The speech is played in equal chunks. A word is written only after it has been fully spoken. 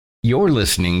You're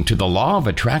listening to the Law of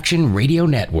Attraction Radio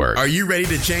Network. Are you ready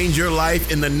to change your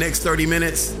life in the next 30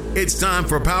 minutes? It's time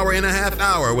for Power in a Half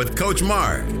Hour with Coach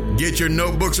Mark. Get your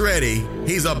notebooks ready.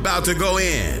 He's about to go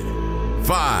in.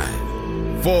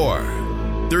 5,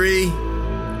 4, 3,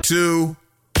 2,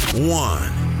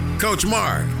 1. Coach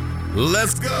Mark,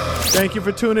 let's go. Thank you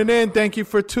for tuning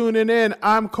in.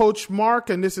 I'm Coach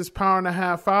Mark, and this is Power in a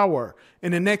Half Hour.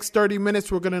 In the next 30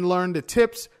 minutes, we're going to learn the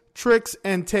tips, tricks,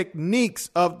 and techniques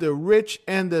of the rich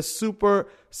and the super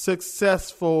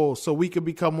successful so we can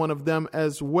become one of them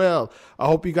as well. I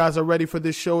hope you guys are ready for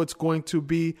this show. It's going to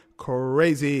be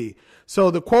crazy.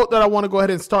 So the quote that I want to go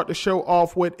ahead and start the show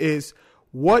off with is,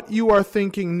 what you are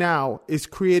thinking now is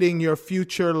creating your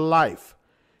future life.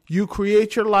 You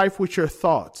create your life with your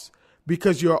thoughts.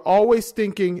 Because you're always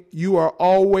thinking, you are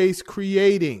always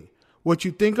creating. What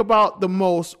you think about the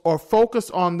most or focus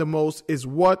on the most is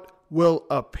what will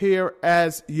appear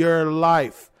as your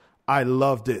life. I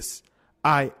love this.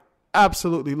 I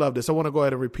absolutely love this. I want to go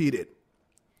ahead and repeat it.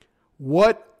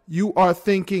 What you are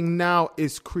thinking now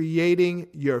is creating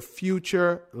your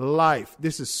future life.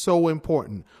 This is so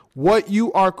important. What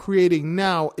you are creating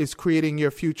now is creating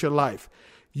your future life.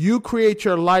 You create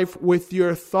your life with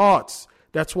your thoughts.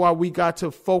 That's why we got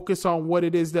to focus on what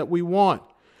it is that we want.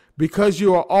 Because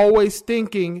you are always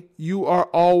thinking, you are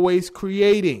always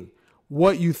creating.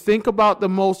 What you think about the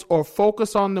most or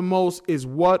focus on the most is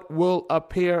what will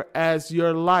appear as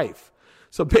your life.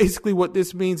 So basically what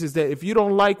this means is that if you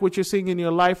don't like what you're seeing in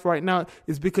your life right now,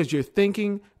 it's because you're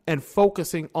thinking and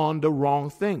focusing on the wrong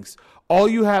things. All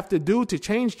you have to do to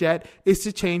change that is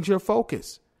to change your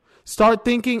focus. Start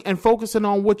thinking and focusing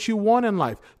on what you want in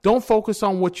life. Don't focus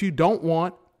on what you don't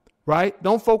want, right?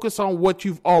 Don't focus on what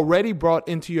you've already brought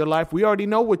into your life. We already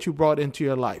know what you brought into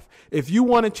your life. If you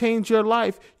want to change your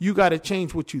life, you got to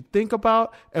change what you think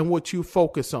about and what you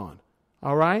focus on.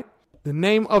 All right? The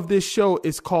name of this show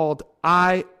is called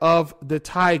Eye of the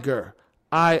Tiger.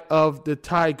 Eye of the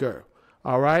Tiger.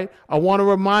 All right? I want to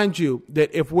remind you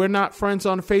that if we're not friends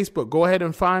on Facebook, go ahead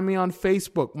and find me on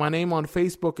Facebook. My name on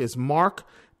Facebook is Mark,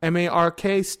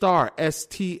 M-A-R-K, Star,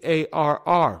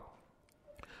 S-T-A-R-R.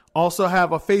 Also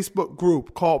have a Facebook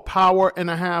group called Power in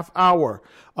a Half Hour.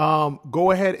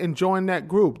 Go ahead and join that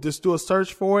group. Just do a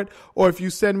search for it. Or if you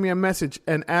send me a message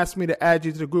and ask me to add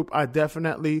you to the group, I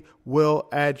definitely will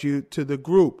add you to the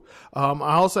group.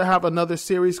 I also have another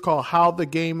series called How the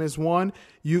Game is Won.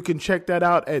 You can check that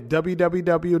out at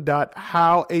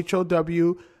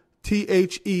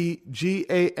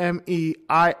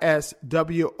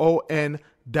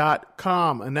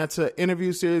www.howthegameiswon.com. And that's an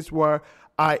interview series where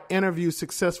I interview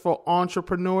successful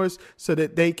entrepreneurs so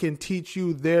that they can teach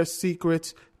you their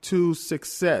secrets to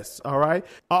success. All right.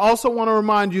 I also want to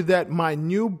remind you that my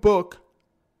new book,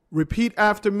 Repeat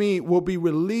After Me, will be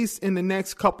released in the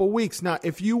next couple weeks. Now,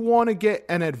 if you want to get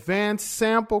an advanced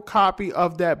sample copy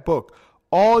of that book,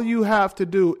 all you have to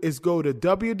do is go to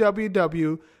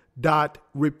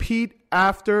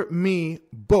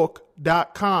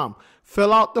www.repeataftermebook.com.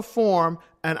 Fill out the form,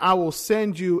 and I will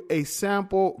send you a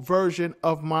sample version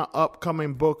of my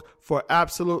upcoming book for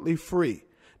absolutely free.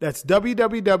 That's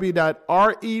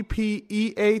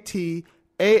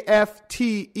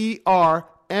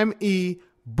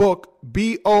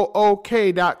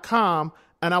www.repeataftermebook.com,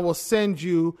 and I will send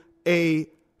you a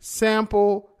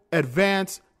sample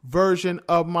advanced version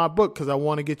of my book because I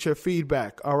want to get your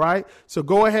feedback. All right. So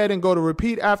go ahead and go to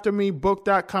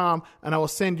repeataftermebook.com and I will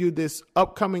send you this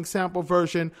upcoming sample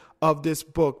version of this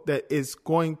book that is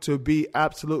going to be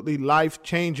absolutely life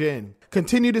changing.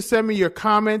 Continue to send me your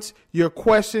comments, your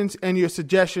questions, and your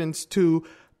suggestions to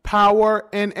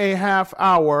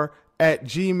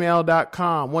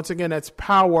powerinhalfhour@gmail.com. Once again, that's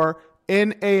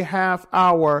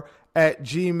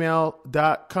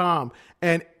powerinhalfhour@gmail.com.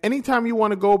 And anytime you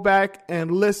want to go back and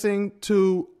listen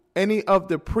to any of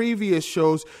the previous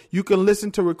shows, you can listen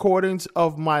to recordings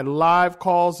of my live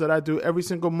calls that I do every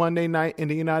single Monday night in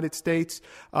the United States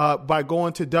by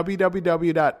going to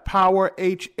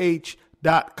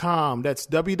www.powerhh.com. That's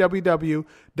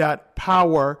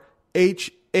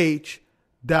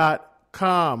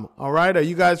www.powerhh.com. All right. Are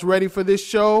you guys ready for this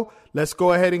show? Let's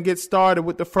go ahead and get started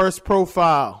with the first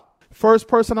profile. First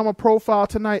person I'm going to profile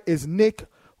tonight is Nick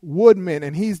Woodman,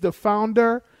 and he's the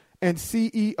founder and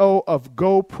CEO of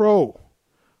GoPro,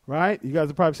 right? You guys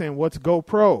are probably saying, what's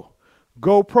GoPro?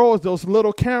 GoPro is those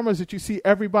little cameras that you see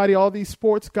everybody, all these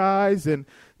sports guys and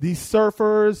these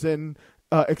surfers and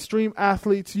extreme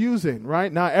athletes using,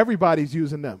 right? Now everybody's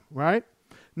using them, right?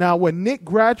 Now, when Nick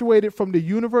graduated from the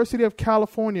University of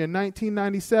California in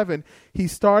 1997, he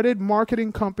started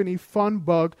marketing company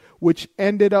Funbug, which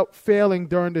ended up failing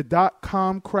during the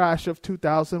dot-com crash of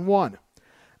 2001.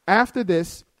 After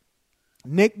this,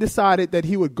 Nick decided that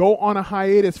he would go on a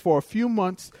hiatus for a few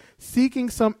months, seeking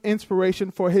some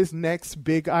inspiration for his next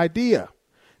big idea.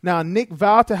 Now, Nick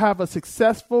vowed to have a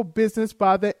successful business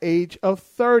by the age of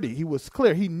 30. He was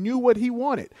clear. He knew what he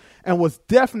wanted and was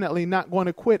definitely not going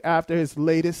to quit after his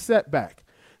latest setback.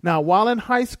 Now, while in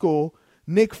high school,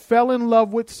 Nick fell in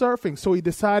love with surfing, so he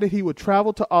decided he would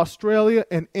travel to Australia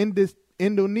and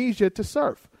Indonesia to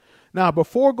surf. Now,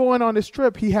 before going on this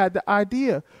trip, he had the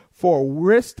idea for a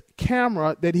wrist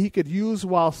camera that he could use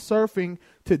while surfing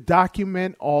to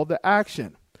document all the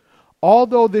action.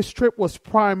 Although this trip was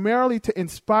primarily to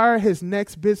inspire his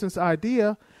next business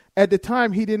idea, at the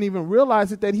time he didn't even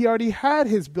realize it that he already had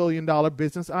his billion-dollar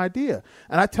business idea.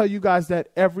 And I tell you guys that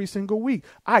every single week.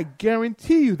 I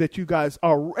guarantee you that you guys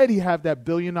already have that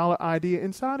billion-dollar idea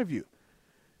inside of you.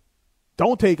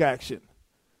 Don't take action.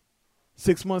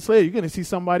 6 months later, you're going to see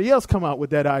somebody else come out with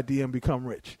that idea and become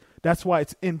rich. That's why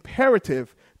it's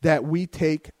imperative that we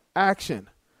take action.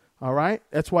 All right?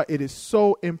 That's why it is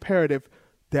so imperative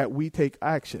that we take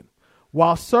action.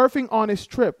 While surfing on his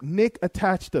trip, Nick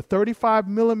attached a 35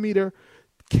 millimeter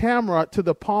camera to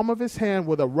the palm of his hand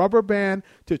with a rubber band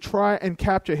to try and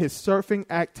capture his surfing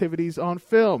activities on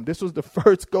film. This was the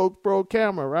first GoPro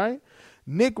camera, right?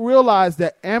 Nick realized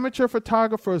that amateur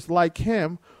photographers like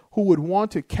him who would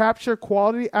want to capture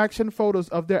quality action photos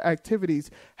of their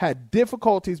activities had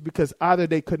difficulties because either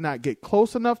they could not get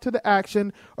close enough to the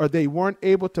action or they weren't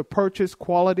able to purchase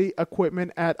quality equipment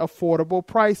at affordable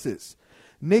prices.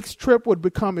 Nick's trip would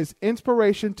become his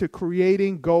inspiration to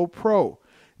creating GoPro.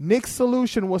 Nick's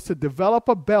solution was to develop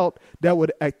a belt that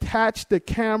would attach the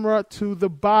camera to the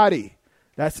body.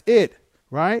 That's it,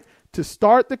 right? To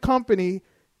start the company,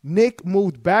 Nick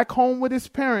moved back home with his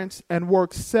parents and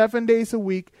worked 7 days a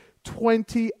week,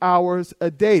 20 hours a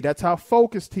day. That's how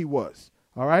focused he was.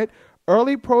 All right.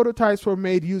 Early prototypes were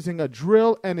made using a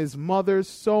drill and his mother's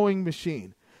sewing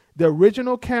machine. The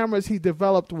original cameras he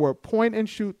developed were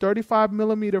point-and-shoot 35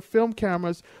 millimeter film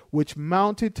cameras which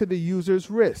mounted to the user's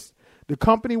wrist. The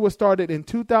company was started in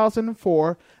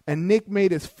 2004, and Nick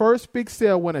made his first big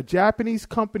sale when a Japanese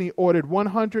company ordered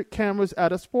 100 cameras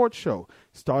at a sports show.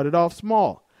 Started off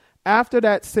small. After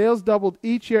that, sales doubled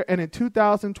each year, and in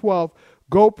 2012,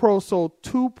 GoPro sold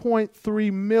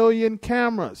 2.3 million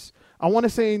cameras. I want to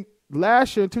say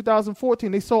last year, in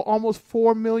 2014, they sold almost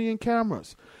 4 million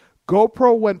cameras.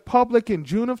 GoPro went public in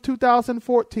June of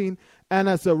 2014, and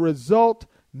as a result,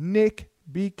 Nick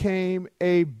became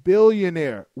a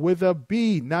billionaire with a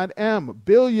B, not M,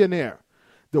 billionaire.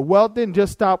 The wealth didn't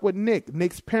just stop with Nick.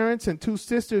 Nick's parents and two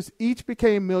sisters each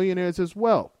became millionaires as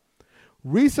well.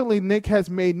 Recently, Nick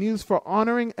has made news for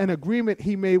honoring an agreement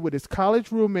he made with his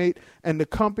college roommate and the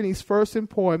company's first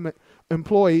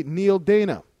employee, Neil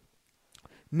Dana.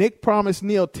 Nick promised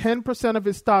Neil 10% of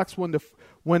his stocks when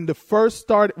they first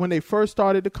started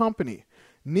the company.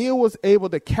 Neil was able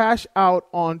to cash out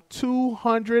on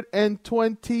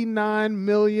 $229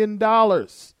 million.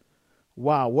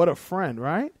 Wow, what a friend,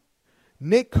 right?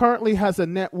 Nick currently has a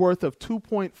net worth of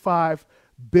 $2.5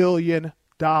 billion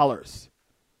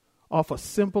off a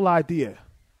simple idea.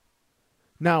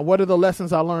 Now, what are the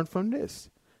lessons I learned from this?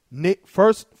 Nick,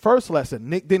 first lesson,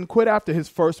 Nick didn't quit after his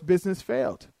first business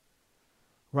failed.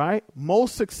 Right?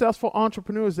 Most successful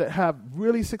entrepreneurs that have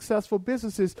really successful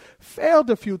businesses failed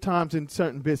a few times in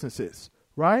certain businesses,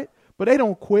 right? But they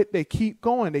don't quit. They keep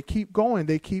going. They keep going.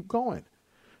 They keep going,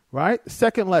 right?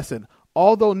 Second lesson,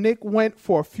 although Nick went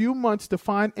for a few months to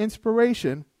find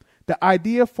inspiration, the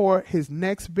idea for his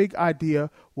next big idea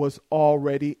was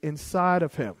already inside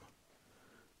of him.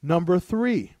 Number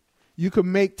 3, you can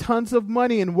make tons of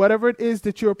money in whatever it is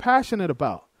that you're passionate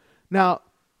about. Now,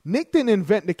 Nick didn't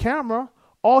invent the camera.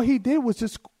 All he did was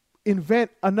just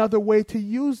invent another way to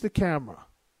use the camera.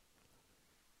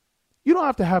 You don't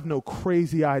have to have no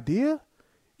crazy idea.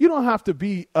 You don't have to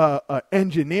be an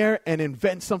engineer and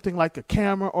invent something like a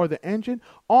camera or the engine.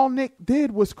 All Nick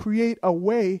did was create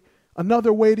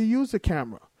another way to use the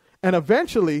camera. And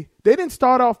eventually, they didn't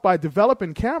start off by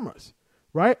developing cameras,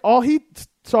 right? All he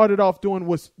started off doing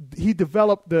was he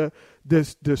developed the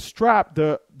strap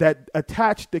that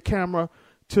attached the camera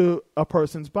to a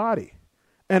person's body.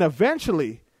 And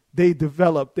eventually, they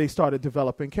started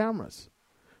developing cameras.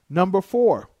 Number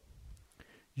 4,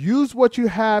 use what you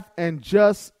have and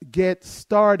just get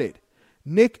started.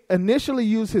 Nick initially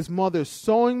used his mother's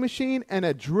sewing machine and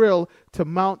a drill to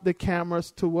mount the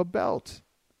cameras to a belt,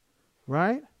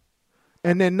 right?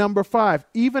 And then number 5,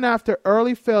 even after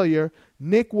early failure,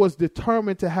 Nick was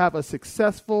determined to have a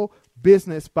successful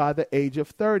business by the age of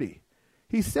 30.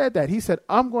 He said that. He said,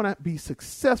 I'm going to be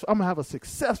successful. I'm going to have a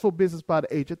successful business by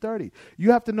the age of 30.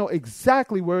 You have to know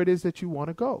exactly where it is that you want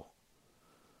to go.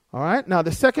 All right. Now,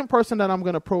 the second person that I'm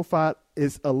going to profile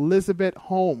is Elizabeth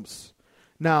Holmes.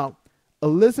 Now,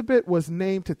 Elizabeth was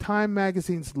named to Time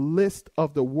Magazine's list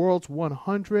of the world's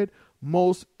 100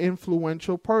 most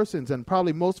influential persons, and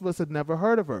probably most of us had never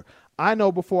heard of her. I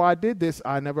know before I did this,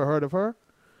 I never heard of her.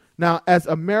 Now, as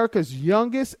America's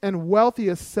youngest and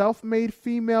wealthiest self-made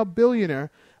female billionaire,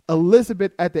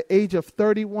 Elizabeth at the age of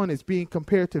 31 is being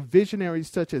compared to visionaries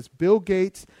such as Bill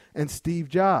Gates and Steve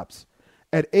Jobs.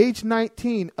 At age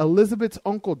 19, Elizabeth's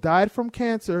uncle died from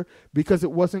cancer because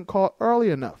it wasn't caught early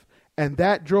enough, and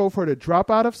that drove her to drop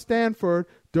out of Stanford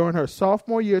during her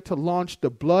sophomore year to launch the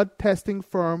blood testing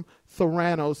firm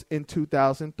Theranos in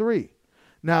 2003.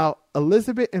 Now,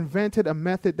 Elizabeth invented a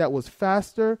method that was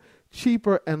faster,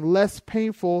 cheaper, and less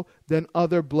painful than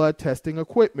other blood testing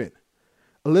equipment.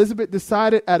 Elizabeth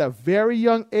decided at a very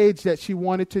young age that she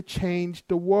wanted to change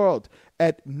the world.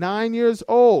 At 9 years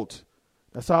old,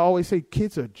 that's how I always say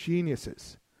kids are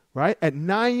geniuses, right? At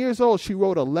 9 years old, she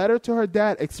wrote a letter to her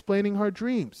dad explaining her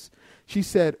dreams. She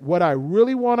said, what I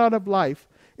really want out of life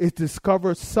is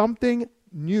discover something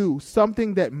new,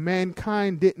 something that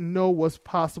mankind didn't know was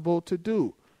possible to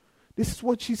do. This is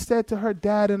what she said to her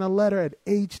dad in a letter at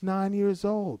age 9 years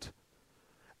old.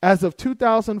 As of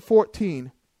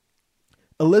 2014,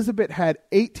 Elizabeth had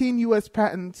 18 U.S.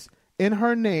 patents in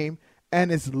her name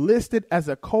and is listed as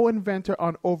a co-inventor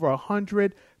on over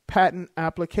 100 patent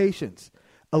applications.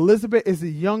 Elizabeth is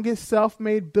the youngest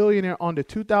self-made billionaire on the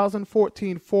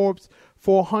 2014 Forbes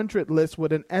 400 list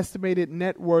with an estimated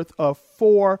net worth of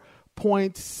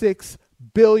 $4.6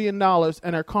 billion,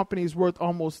 and her company is worth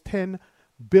almost $10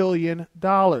 billion.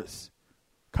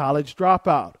 College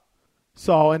dropout.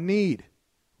 Saw a need,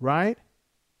 right?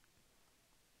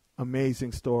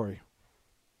 Amazing story.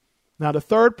 Now, the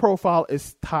third profile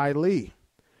is Ty Lee.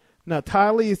 Now, Ty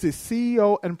Lee is the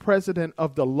CEO and president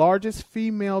of the largest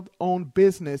female-owned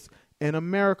business in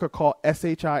America called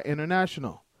SHI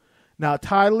International. Now,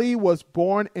 Ty Lee was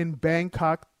born in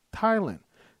Bangkok, Thailand.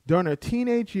 During her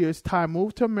teenage years, Ty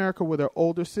moved to America with her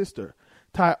older sister.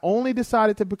 Ty only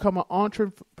decided to become an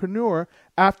entrepreneur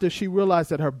after she realized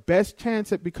that her best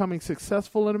chance at becoming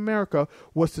successful in America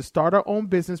was to start her own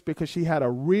business because she had a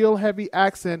real heavy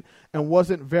accent and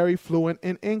wasn't very fluent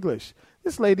in English.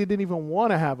 This lady didn't even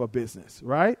want to have a business,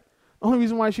 right? The only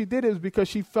reason why she did it was because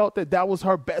she felt that that was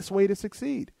her best way to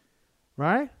succeed,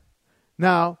 right?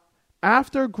 Now,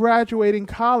 after graduating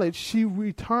college, she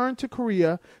returned to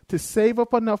Korea to save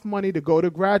up enough money to go to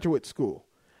graduate school.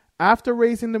 After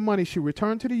raising the money, she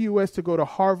returned to the U.S. to go to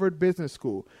Harvard Business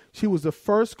School. She was the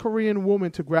first Korean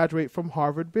woman to graduate from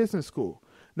Harvard Business School.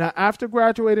 Now, after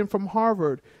graduating from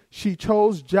Harvard, she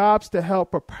chose jobs to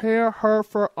help prepare her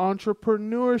for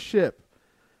entrepreneurship.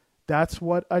 That's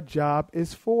what a job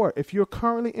is for. If you're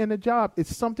currently in a job,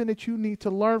 it's something that you need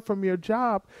to learn from your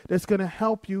job that's going to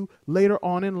help you later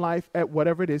on in life at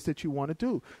whatever it is that you want to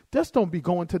do. Just don't be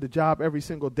going to the job every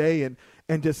single day and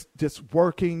just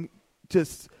working,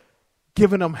 just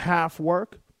giving them half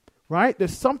work, right?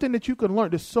 There's something that you can learn.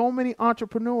 There's so many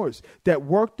entrepreneurs that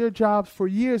worked their jobs for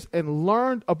years and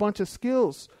learned a bunch of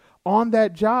skills on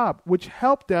that job, which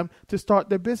helped them to start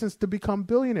their business to become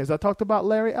billionaires. I talked about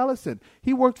Larry Ellison.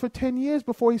 He worked for 10 years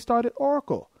before he started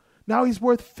Oracle. Now he's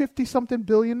worth 50-something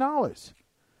billion dollars.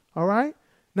 All right?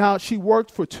 Now, she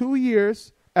worked for 2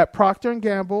 years at Procter &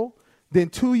 Gamble, then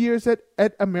 2 years at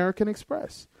American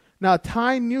Express. Now,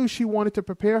 Ty knew she wanted to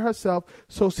prepare herself,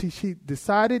 so she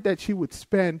decided that she would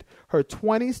spend her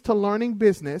 20s to learning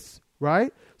business,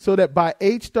 right? So that by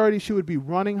age 30, she would be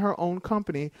running her own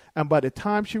company. And by the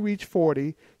time she reached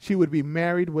 40, she would be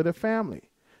married with a family.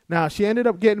 Now, she ended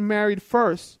up getting married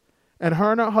first, and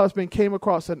her husband came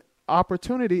across an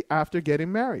opportunity after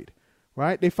getting married,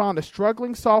 right? They found a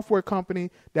struggling software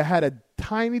company that had a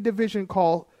tiny division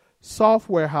called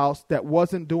Software House that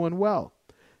wasn't doing well.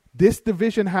 This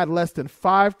division had less than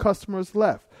 5 customers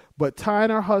left, but Ty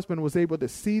and her husband was able to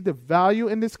see the value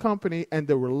in this company and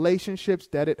the relationships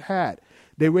that it had.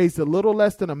 They raised a little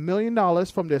less than $1 million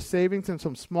from their savings and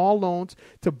some small loans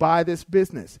to buy this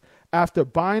business. After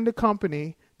buying the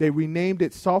company, they renamed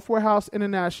it Software House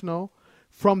International.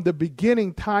 From the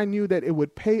beginning, Ty knew that it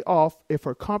would pay off if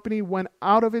her company went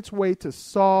out of its way to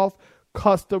solve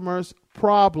customers'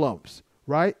 problems,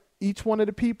 right? Each one of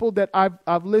the people that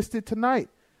I've listed tonight,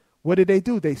 what did they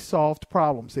do? They solved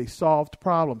problems. They solved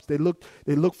problems. They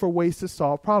looked for ways to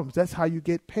solve problems. That's how you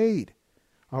get paid.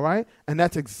 All right. And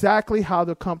that's exactly how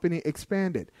the company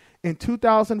expanded. In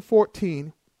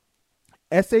 2014,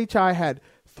 SHI had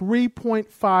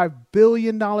 $3.5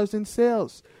 billion in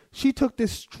sales. She took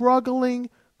this struggling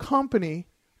company,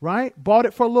 right? Bought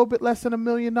it for a little bit less than $1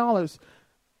 million.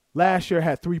 Last year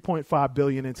had $3.5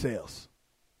 billion in sales.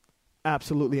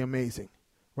 Absolutely amazing,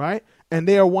 right? And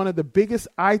they are one of the biggest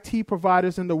IT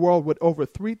providers in the world with over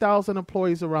 3,000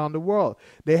 employees around the world.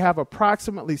 They have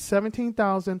approximately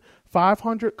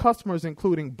 17,500 customers,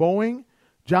 including Boeing,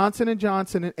 Johnson &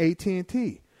 Johnson, and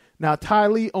AT&T. Now, Ty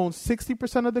Lee owns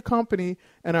 60% of the company,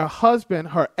 and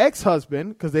her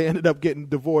ex-husband, because they ended up getting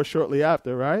divorced shortly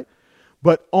after, right?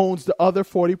 But owns the other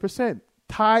 40%.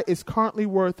 Ty is currently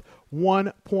worth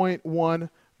 $1.1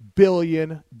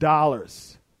 billion.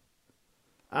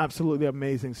 Absolutely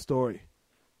amazing story.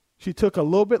 She took a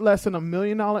little bit less than $1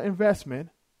 million investment,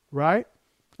 right?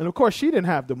 And of course, she didn't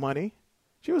have the money.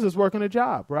 She was just working a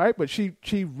job, right? But she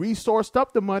resourced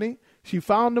up the money. She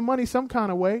found the money some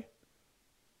kind of way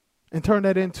and turned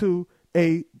that into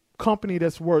a company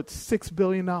that's worth $6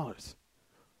 billion.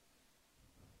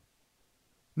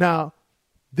 Now,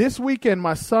 this weekend,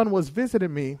 my son was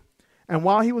visiting me, and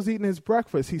while he was eating his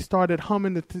breakfast, he started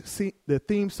humming the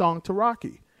theme song to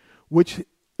Rocky, which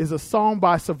is a song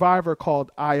by Survivor called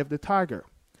Eye of the Tiger.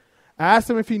 I asked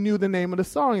him if he knew the name of the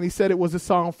song, and he said it was a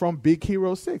song from Big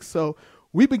Hero 6. So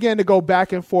we began to go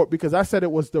back and forth because I said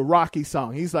it was the Rocky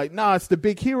song. He's like, no, it's the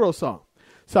Big Hero song.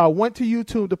 So I went to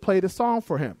YouTube to play the song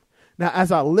for him. Now,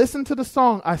 as I listened to the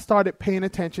song, I started paying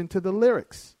attention to the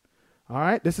lyrics. All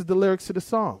right, this is the lyrics to the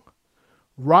song.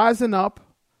 Rising up,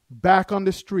 back on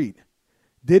the street.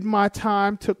 Did my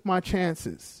time, took my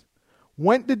chances.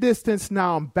 Went the distance,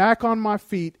 now I'm back on my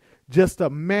feet. Just a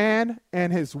man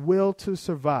and his will to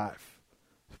survive.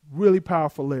 Really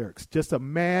powerful lyrics. Just a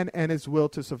man and his will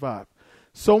to survive.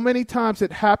 So many times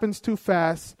it happens too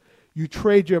fast. You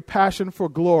trade your passion for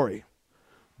glory.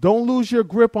 Don't lose your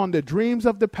grip on the dreams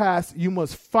of the past. You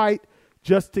must fight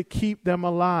just to keep them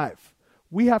alive.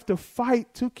 We have to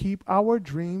fight to keep our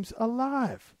dreams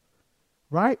alive.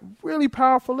 Right? Really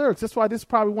powerful lyrics. That's why this is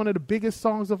probably one of the biggest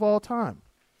songs of all time.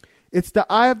 It's the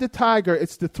eye of the tiger.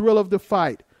 It's the thrill of the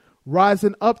fight.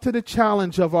 Rising up to the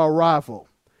challenge of our rival.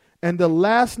 And the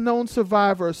last known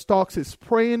survivor stalks his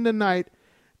prey in the night,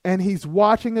 and he's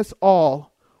watching us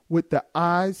all with the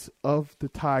eyes of the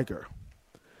tiger.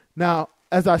 Now,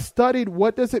 as I studied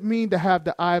what does it mean to have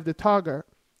the eye of the tiger,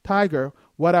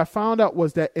 what I found out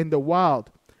was that in the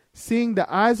wild, seeing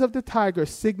the eyes of the tiger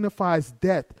signifies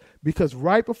death, because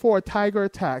right before a tiger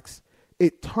attacks,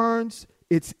 it turns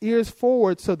its ears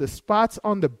forward so the spots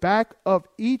on the back of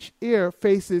each ear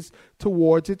faces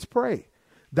towards its prey.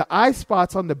 The eye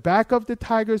spots on the back of the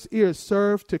tiger's ears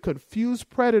serve to confuse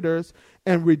predators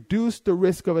and reduce the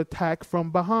risk of attack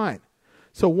from behind.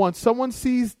 So once someone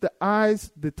sees the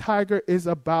eyes, the tiger is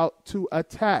about to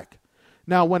attack.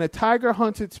 Now, when a tiger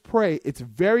hunts its prey, it's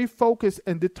very focused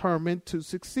and determined to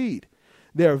succeed.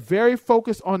 They're very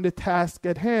focused on the task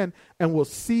at hand and will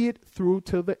see it through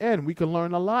to the end. We can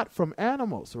learn a lot from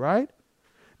animals, right?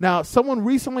 Now, someone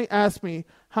recently asked me,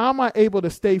 how am I able to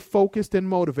stay focused and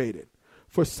motivated?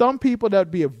 For some people, that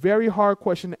would be a very hard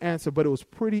question to answer, but it was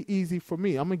pretty easy for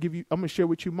me. I'm going to share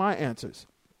with you my answers.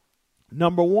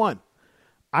 Number one,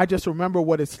 I just remember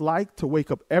what it's like to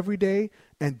wake up every day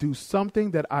and do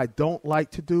something that I don't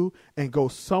like to do and go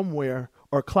somewhere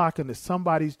or clock into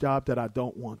somebody's job that I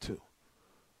don't want to.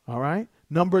 All right.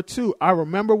 Number two, I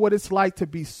remember what it's like to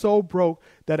be so broke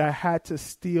that I had to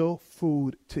steal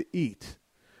food to eat.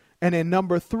 And then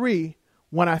number three,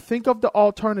 when I think of the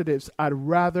alternatives, I'd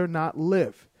rather not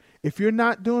live. If you're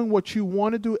not doing what you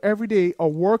want to do every day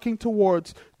or working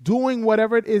towards doing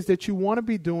whatever it is that you want to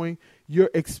be doing, you're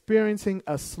experiencing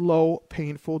a slow,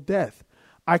 painful death.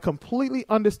 I completely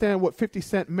understand what 50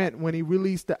 Cent meant when he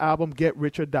released the album Get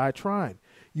Rich or Die Trying.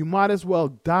 You might as well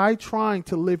die trying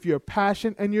to live your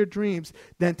passion and your dreams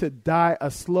than to die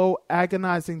a slow,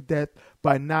 agonizing death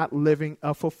by not living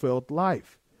a fulfilled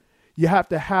life. You have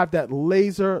to have that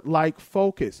laser-like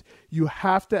focus. You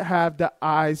have to have the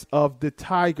eyes of the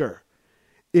tiger.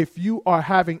 If you are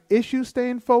having issues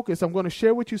staying focused, I'm going to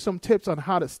share with you some tips on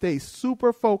how to stay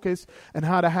super focused and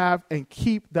how to have and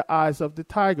keep the eyes of the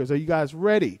tigers. Are you guys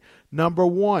ready? Number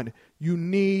one, you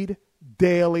need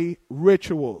daily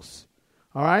rituals.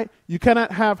 All right. You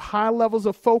cannot have high levels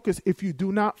of focus if you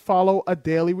do not follow a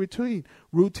daily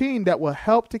routine that will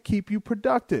help to keep you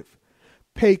productive.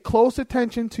 Pay close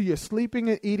attention to your sleeping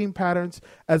and eating patterns,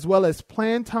 as well as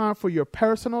plan time for your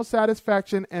personal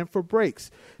satisfaction and for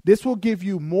breaks. This will give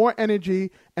you more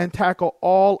energy and tackle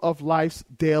all of life's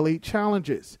daily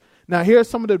challenges. Now, here are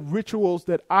some of the rituals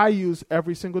that I use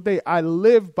every single day. I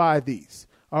live by these.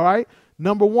 All right.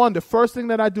 Number one, the first thing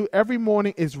that I do every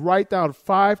morning is write down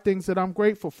 5 things that I'm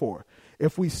grateful for.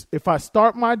 If I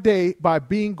start my day by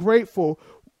being grateful,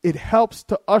 it helps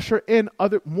to usher in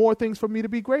more things for me to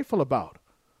be grateful about.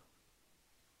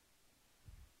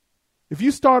 If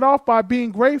you start off by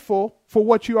being grateful for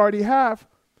what you already have,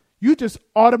 you're just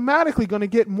automatically going to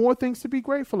get more things to be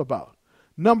grateful about.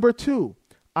 Number 2,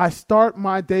 I start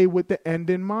my day with the end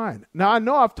in mind. Now, I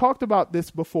know I've talked about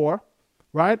this before,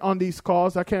 right, on these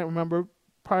calls. I can't remember,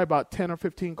 probably about 10 or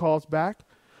 15 calls back.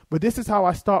 But this is how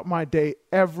I start my day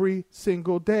every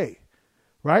single day,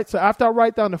 right? So after I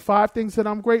write down the 5 things that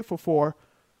I'm grateful for,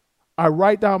 I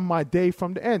write down my day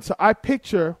from the end. So I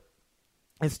picture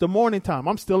it's the morning time.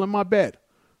 I'm still in my bed,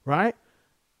 right?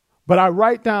 But I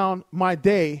write down my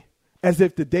day as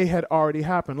if the day had already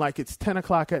happened, like it's 10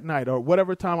 o'clock at night or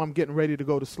whatever time I'm getting ready to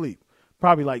go to sleep,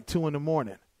 probably like 2 in the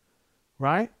morning,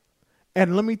 right?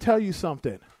 And let me tell you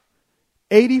something.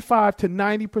 85 to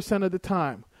 90% of the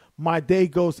time, my day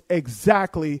goes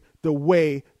exactly the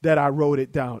way that I wrote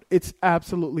it down. It's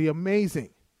absolutely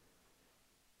amazing.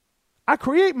 I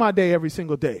create my day every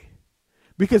single day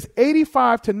because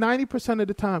 85 to 90% of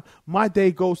the time, my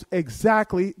day goes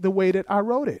exactly the way that I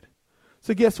wrote it.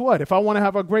 So guess what? If I want to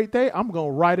have a great day, I'm going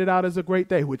to write it out as a great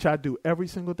day, which I do every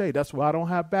single day. That's why I don't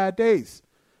have bad days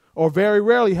or very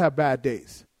rarely have bad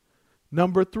days.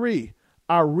 Number 3,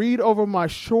 I read over my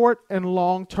short and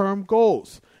long-term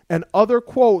goals and other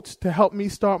quotes to help me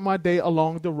start my day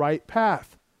along the right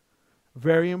path.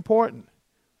 Very important.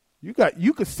 You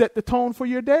could set the tone for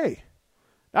your day.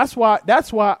 That's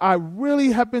why I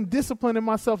really have been disciplining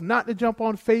myself not to jump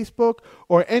on Facebook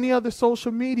or any other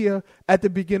social media at the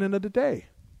beginning of the day.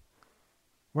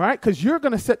 Right? Because you're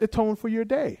going to set the tone for your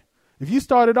day. If you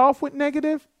started off with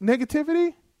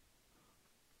negativity,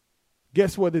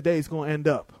 guess where the day's going to end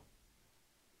up?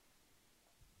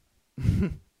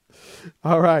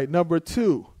 All right, number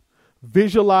 2,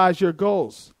 visualize your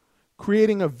goals.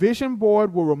 Creating a vision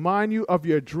board will remind you of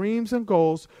your dreams and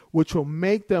goals, which will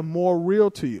make them more real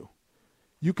to you.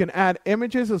 You can add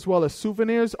images as well as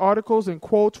souvenirs, articles, and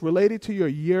quotes related to your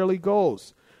yearly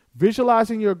goals.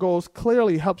 Visualizing your goals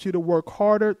clearly helps you to work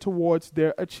harder towards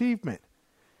their achievement.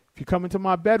 If you come into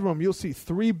my bedroom, you'll see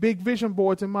 3 big vision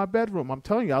boards in my bedroom. I'm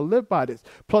telling you, I live by this.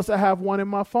 Plus, I have one in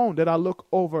my phone that I look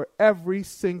over every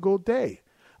single day.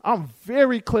 I'm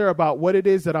very clear about what it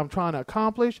is that I'm trying to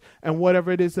accomplish and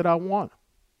whatever it is that I want,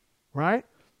 right?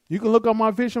 You can look on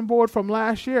my vision board from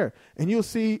last year and you'll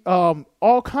see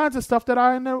all kinds of stuff that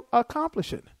I end up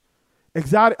accomplishing.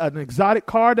 An exotic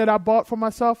car that I bought for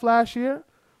myself last year,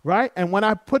 right? And when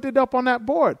I put it up on that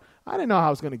board, I didn't know how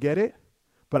I was going to get it,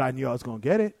 but I knew I was going to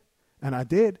get it, and I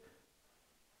did.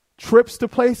 Trips to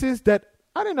places that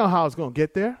I didn't know how I was going to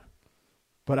get there.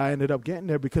 But I ended up getting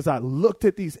there because I looked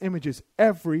at these images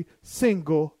every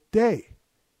single day,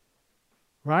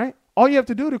 right? All you have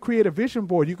to do to create a vision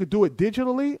board, you could do it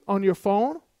digitally on your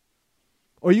phone,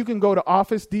 or you can go to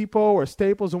Office Depot or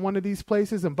Staples or one of these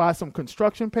places and buy some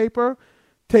construction paper,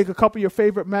 take a couple of your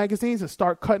favorite magazines and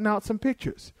start cutting out some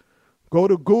pictures. Go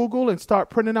to Google and start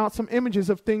printing out some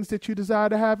images of things that you desire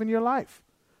to have in your life,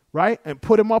 right? And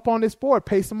put them up on this board,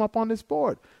 paste them up on this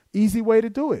board. Easy way to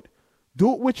do it.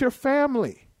 Do it with your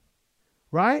family,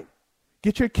 right?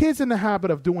 Get your kids in the habit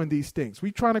of doing these things.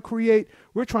 We're trying to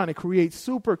create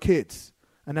super kids,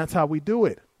 and that's how we do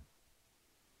it.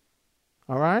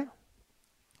 All right?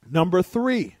 Number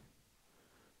 3,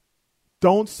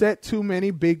 don't set too many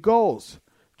big goals.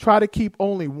 Try to keep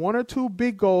only 1 or 2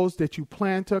 big goals that you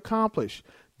plan to accomplish.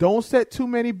 Don't set too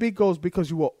many big goals because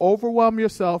you will overwhelm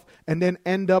yourself and then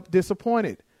end up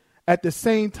disappointed. At the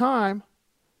same time,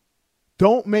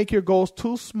 don't make your goals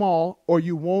too small or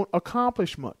you won't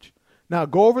accomplish much. Now,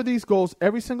 go over these goals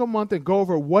every single month and go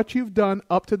over what you've done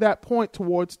up to that point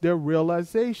towards their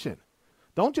realization.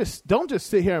 Don't just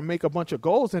sit here and make a bunch of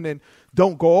goals and then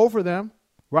don't go over them,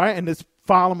 right? And just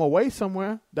file them away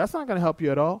somewhere. That's not going to help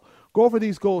you at all. Go over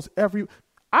these goals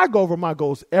I go over my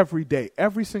goals every day,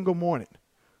 every single morning,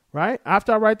 right?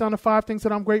 After I write down the 5 things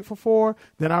that I'm grateful for,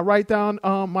 then I write down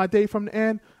my day from the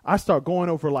end. I start going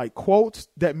over like quotes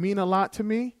that mean a lot to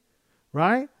me,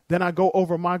 right? Then I go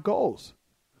over my goals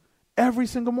every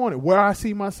single morning, where I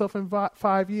see myself in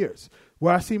 5 years,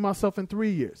 where I see myself in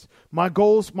 3 years, my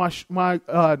goals, my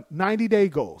 90-day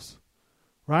goals,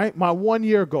 right? My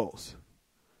 1-year goals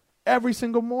every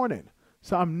single morning.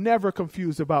 So I'm never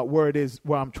confused about where it is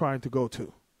where I'm trying to go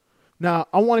to. Now,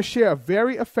 I want to share a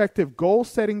very effective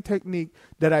goal-setting technique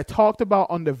that I talked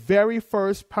about on the very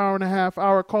first Power and a Half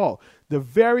Hour call. The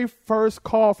very first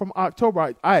call from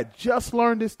October, I had just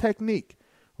learned this technique,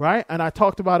 right? And I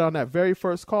talked about it on that very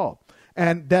first call.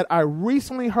 And that I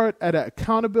recently heard at an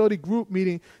accountability group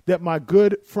meeting that my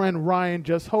good friend Ryan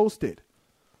just hosted.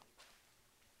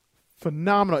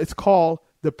 Phenomenal. It's called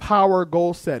the Power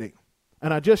Goal Setting.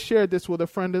 And I just shared this with a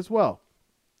friend as well.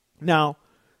 Now,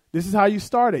 this is how you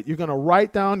start it. You're going to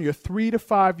write down your 3 to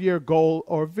 5 year goal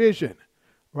or vision,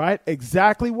 right?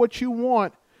 Exactly what you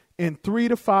want in 3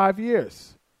 to 5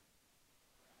 years.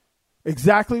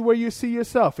 Exactly where you see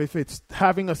yourself. If it's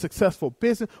having a successful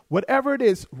business, whatever it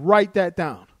is, write that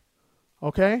down.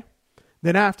 Okay?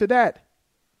 Then after that,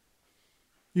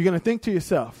 you're going to think to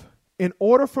yourself, in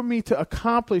order for me to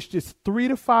accomplish this 3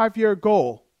 to 5 year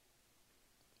goal,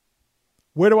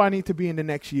 where do I need to be in the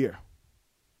next year?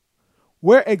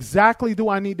 Where exactly do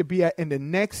I need to be at in the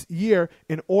next year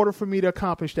in order for me to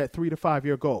accomplish that 3 to 5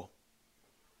 year goal?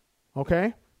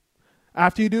 Okay?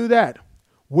 After you do that,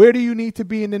 where do you need to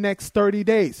be in the next 30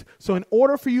 days? So in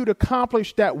order for you to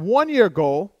accomplish that 1 year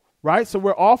goal, right? So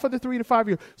we're off of the 3 to 5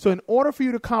 year. So in order for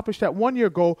you to accomplish that 1 year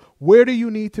goal, where do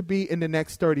you need to be in the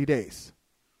next 30 days?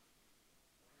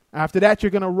 After that,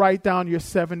 you're going to write down your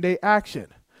 7-day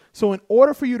action. So in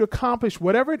order for you to accomplish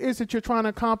whatever it is that you're trying to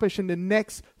accomplish in the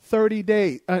next 30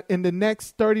 days,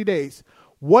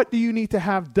 what do you need to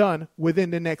have done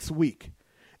within the next week?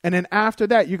 And then after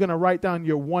that, you're going to write down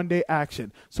your 1-day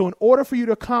action. So in order for you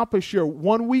to accomplish your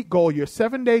 1 week goal, your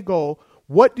 7-day goal,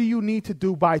 what do you need to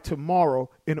do by tomorrow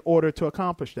in order to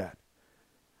accomplish that?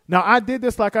 Now, I did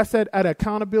this, like I said, at an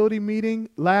accountability meeting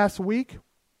last week.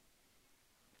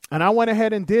 And I went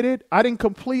ahead and did it. I didn't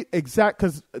complete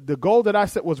because the goal that I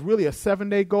set was really a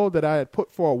 7-day goal that I had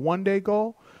put for a 1-day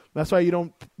goal. That's why you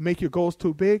don't make your goals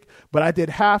too big. But I did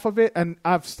half of it, and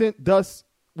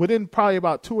within probably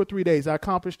about 2 or 3 days, I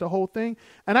accomplished the whole thing.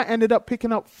 And I ended up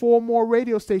picking up 4 more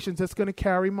radio stations that's going to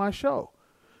carry my show.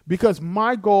 Because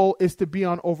my goal is to be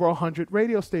on over 100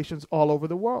 radio stations all over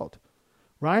the world.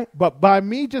 Right? But by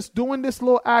me just doing this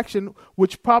little action,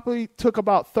 which probably took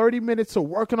about 30 minutes of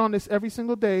working on this every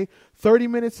single day, 30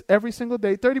 minutes every single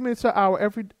day, 30 minutes an hour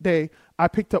every day, I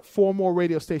picked up 4 more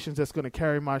radio stations that's going to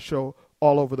carry my show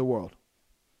all over the world.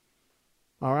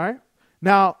 All right?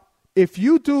 Now, if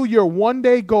you do your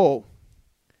 1-day goal,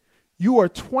 you are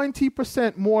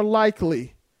 20% more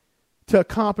likely to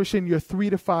accomplishing your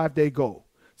 3 to 5 day goal.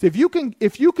 So if you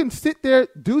can sit there,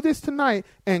 do this tonight,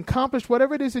 and accomplish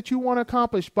whatever it is that you want to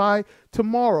accomplish by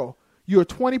tomorrow, you're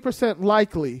 20%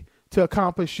 likely to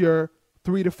accomplish your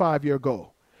 3 to 5 year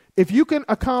goal. If you can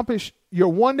accomplish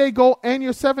your 1-day goal and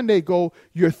your 7-day goal,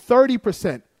 you're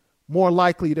 30% more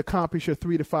likely to accomplish your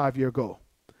 3 to 5 year goal.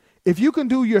 If you can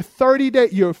do your 30-day,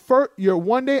 your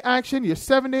 1-day action, your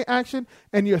 7-day action,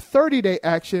 and your 30-day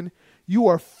action, you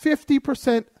are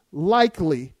 50%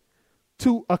 likely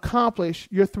to accomplish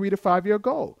your 3 to 5 year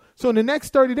goal. So in the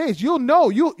next 30 days, you'll know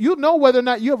whether or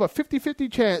not you have a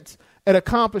 50-50 chance at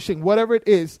accomplishing whatever it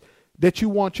is that you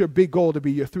want your big goal to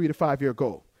be, your 3 to 5 year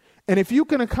goal. And if you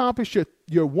can accomplish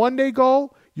your 1-day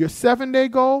goal, your 7-day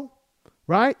goal,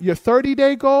 right, your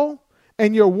 30-day goal,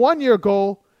 and your 1 year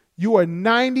goal, you are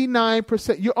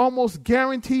 99%, you're almost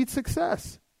guaranteed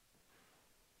success.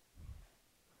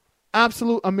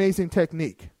 Absolute amazing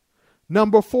technique.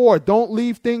 Number 4, don't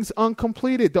leave things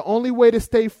uncompleted. The only way to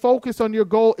stay focused on your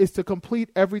goal is to complete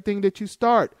everything that you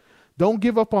start. Don't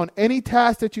give up on any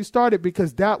task that you started,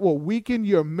 because that will weaken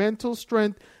your mental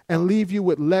strength and leave you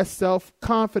with less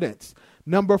self-confidence.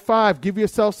 Number 5, give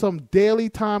yourself some daily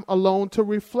time alone to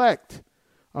reflect.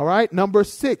 All right. Number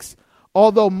 6,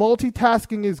 although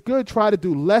multitasking is good, try to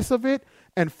do less of it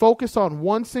and focus on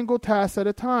one single task at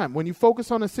a time. When you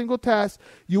focus on a single task,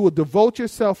 you will devote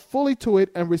yourself fully to it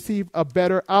and receive a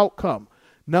better outcome.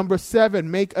 Number 7,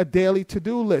 make a daily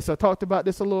to-do list. I talked about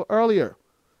this a little earlier,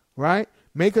 right?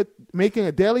 Making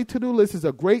a daily to-do list is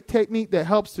a great technique that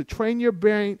helps to train your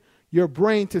brain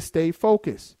to stay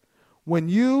focused. When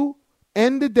you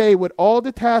end the day with all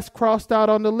the tasks crossed out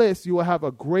on the list, you will have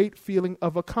a great feeling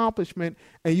of accomplishment,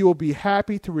 and you will be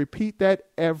happy to repeat that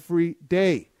every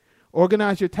day.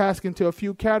 Organize your task into a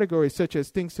few categories, such as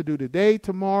things to do today,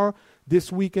 tomorrow,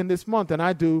 this week, and this month. And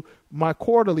I do my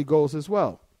quarterly goals as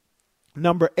well.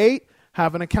 Number 8,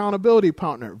 have an accountability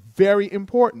partner. Very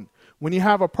important. When you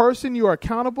have a person you are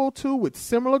accountable to with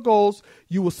similar goals,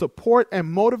 you will support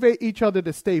and motivate each other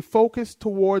to stay focused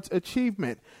towards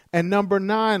achievement. And number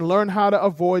 9, learn how to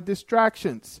avoid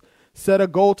distractions. Set a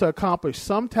goal to accomplish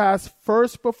some tasks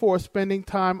first before spending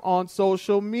time on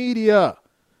social media.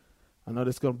 I know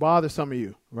this is going to bother some of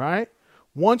you, right?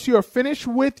 Once you're finished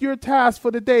with your task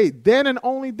for the day, then and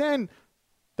only then,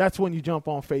 that's when you jump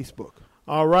on Facebook.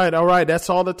 All right. That's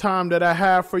all the time that I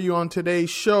have for you on today's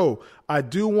show. I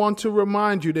do want to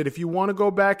remind you that if you want to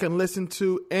go back and listen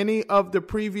to any of the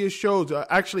previous shows, or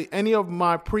actually any of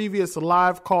my previous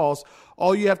live calls,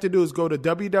 all you have to do is go to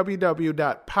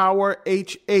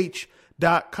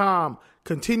www.powerhh.com.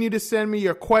 Continue to send me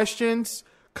your questions,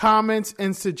 comments,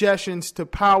 and suggestions to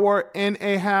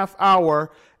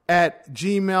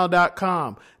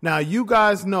powerinhalfhour@gmail.com. Now, you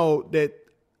guys know that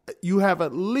you have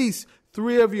at least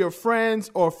 3 of your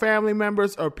friends or family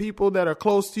members or people that are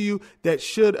close to you that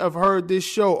should have heard this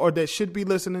show or that should be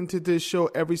listening to this show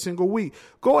every single week.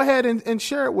 Go ahead and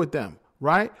share it with them,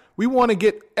 right? We want to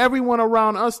get everyone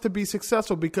around us to be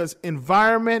successful because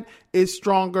environment is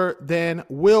stronger than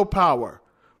willpower.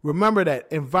 Remember that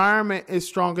environment is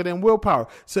stronger than willpower.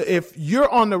 So if you're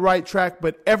on the right track,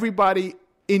 but everybody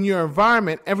in your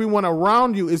environment, everyone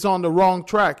around you is on the wrong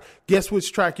track, guess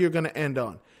which track you're going to end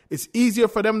on? It's easier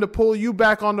for them to pull you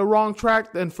back on the wrong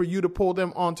track than for you to pull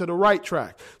them onto the right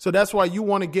track. So that's why you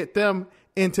want to get them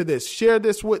into this. Share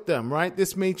this with them, right?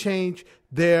 This may change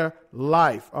their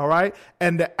life, all right?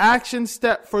 And the action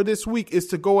step for this week is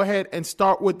to go ahead and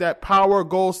start with that power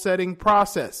goal setting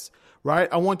process, right?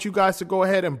 I want you guys to go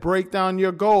ahead and break down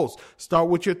your goals. Start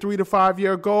with your 3 to 5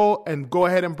 year goal and go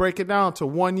ahead and break it down to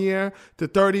 1 year, to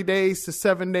 30 days, to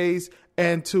 7 days,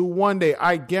 and to 1 day.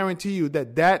 I guarantee you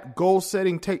that goal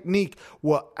setting technique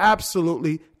will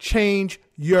absolutely change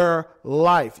your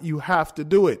life. You have to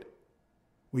do it.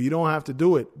 Well, you don't have to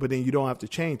do it, but then you don't have to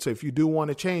change. So if you do want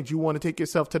to change, you want to take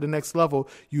yourself to the next level,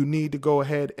 you need to go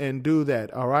ahead and do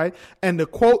that. All right. And the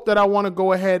quote that I want to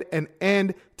go ahead and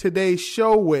end today's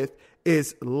show with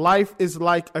is, life is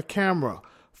like a camera.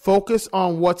 Focus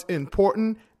on what's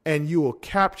important and you will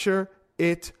capture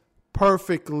it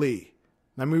perfectly.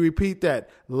 Let me repeat that.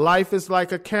 Life is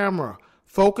like a camera.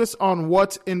 Focus on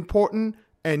what's important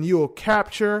and you will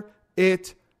capture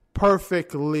it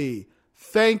perfectly.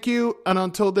 Thank you, and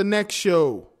until the next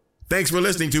show. Thanks for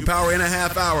listening to Power in a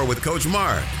Half Hour with Coach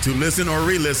Mark. To listen or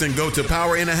re-listen, go to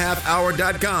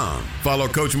powerinhalfhour.com. Follow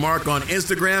Coach Mark on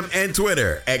Instagram and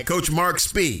Twitter at Coach Mark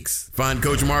Speaks. Find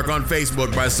Coach Mark on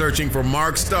Facebook by searching for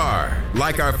Mark Starr.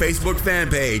 Like our Facebook fan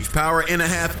page, Power in a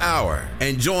Half Hour,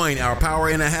 and join our Power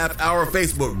in a Half Hour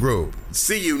Facebook group.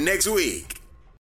 See you next week.